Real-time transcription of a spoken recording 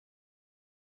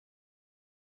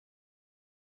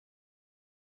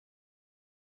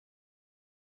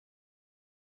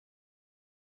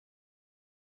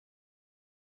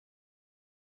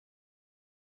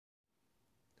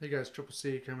Hey guys, Triple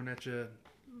C coming at you.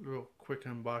 Real quick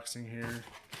unboxing here.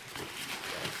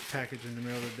 Package in the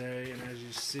middle of the day, and as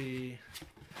you see,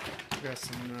 we got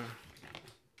some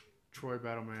Troy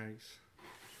Battle Mags.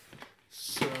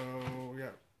 So we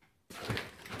got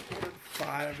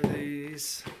 5 of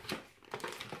these.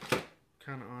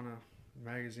 Kind of on a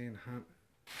magazine hunt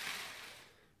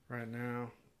right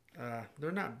now.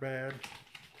 They're not bad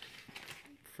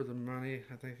for the money.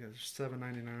 I think it's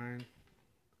 $7.99.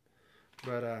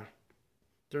 But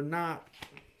they're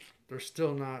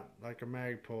still not like a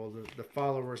mag pull. The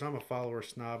followers, I'm a follower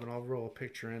snob, and I'll roll a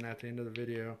picture in at the end of the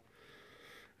video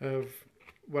of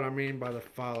what I mean by the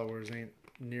followers ain't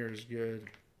near as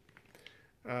good.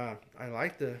 I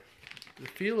like the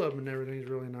feel of them, and everything's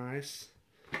really nice,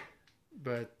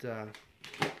 but the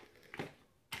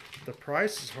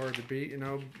price is hard to beat, you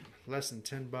know, less than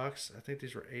 $10. I think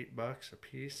these were $8 a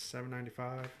piece,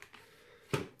 $7.95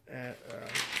 at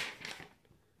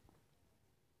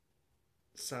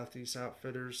Southeast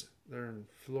Outfitters. They're in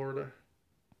Florida.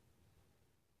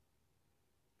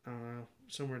 I don't know,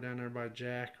 somewhere down there by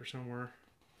Jack or somewhere.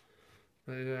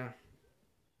 But yeah,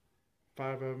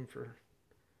 5 of them for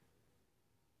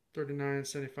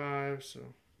 $39.75. So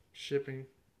shipping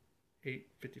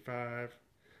 $8.55.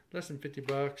 Less than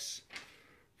 $50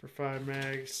 for 5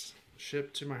 mags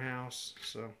shipped to my house.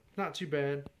 So not too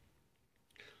bad.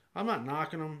 I'm not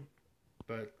knocking them,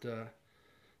 but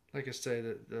like I say,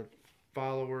 the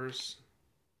followers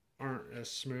aren't as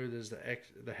smooth as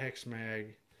the Hex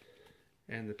Mag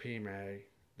and the P Mag.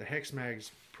 The Hex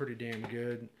Mag's pretty damn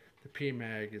good. The P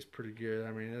Mag is pretty good.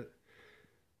 I mean,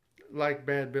 like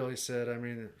Bad Billy said, I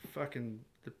mean,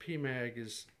 the P Mag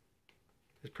is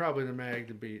probably the mag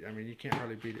to beat. I mean, you can't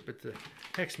hardly beat it, but the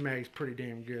Hex Mag's pretty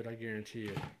damn good, I guarantee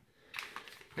you.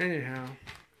 Anyhow,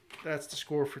 that's the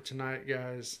score for tonight,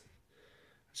 guys.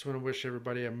 I just want to wish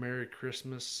everybody a Merry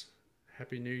Christmas.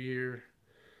 Happy New Year.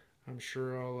 I'm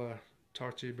sure I'll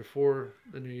talk to you before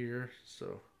the New Year.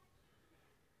 So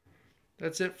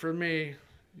that's it for me.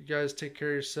 You guys take care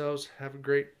of yourselves. Have a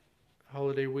great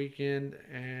holiday weekend,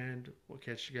 and we'll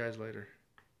catch you guys later.